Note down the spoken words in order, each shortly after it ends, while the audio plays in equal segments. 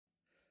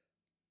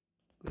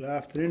Good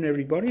afternoon,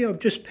 everybody. I've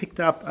just picked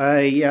up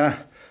a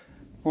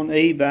on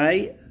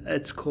eBay.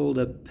 It's called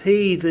a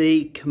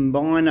PV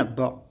combiner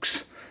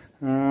box.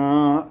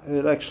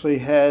 It actually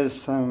has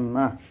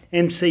some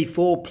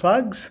MC4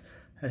 plugs.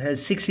 It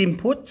has 6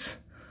 inputs.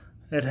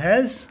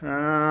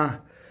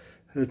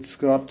 It's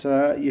got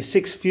your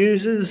 6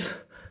 fuses.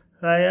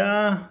 They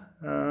are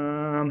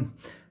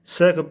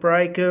circuit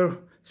breaker,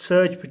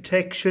 surge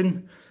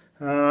protection,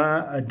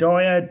 a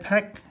diode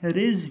pack. It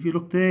is. If you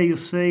look there, you'll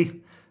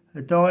see a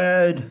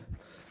diode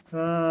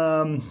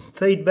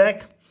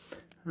feedback,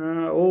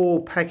 all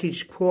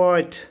packaged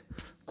quite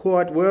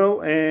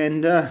well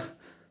and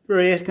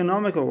very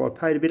economical. I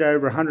paid a bit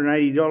over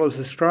 $180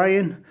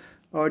 Australian.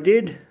 I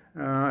did.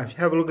 If you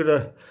have a look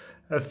at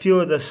a few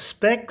of the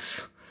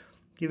specs,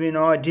 give you an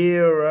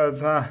idea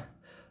of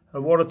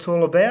what it's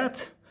all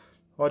about.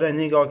 I don't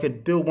think I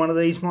could build one of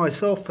these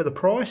myself for the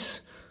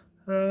price.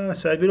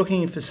 So if you're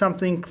looking for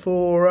something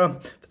for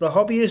the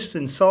hobbyist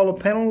and solar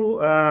panel,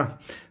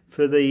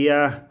 for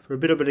a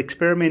bit of an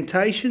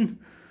experimentation,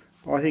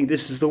 I think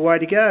this is the way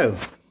to go.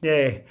 Yeah,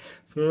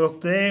 if you look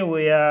there,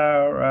 we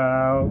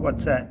are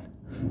what's that?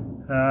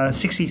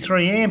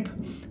 63 amp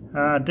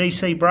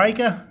DC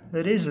breaker.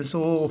 It is. It's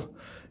all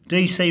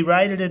DC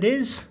rated. It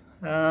is.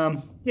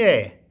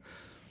 Yeah,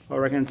 I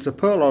reckon it's a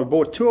pearl. I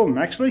bought 2 of them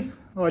actually.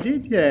 I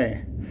did.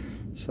 Yeah.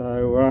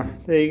 So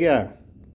there you go.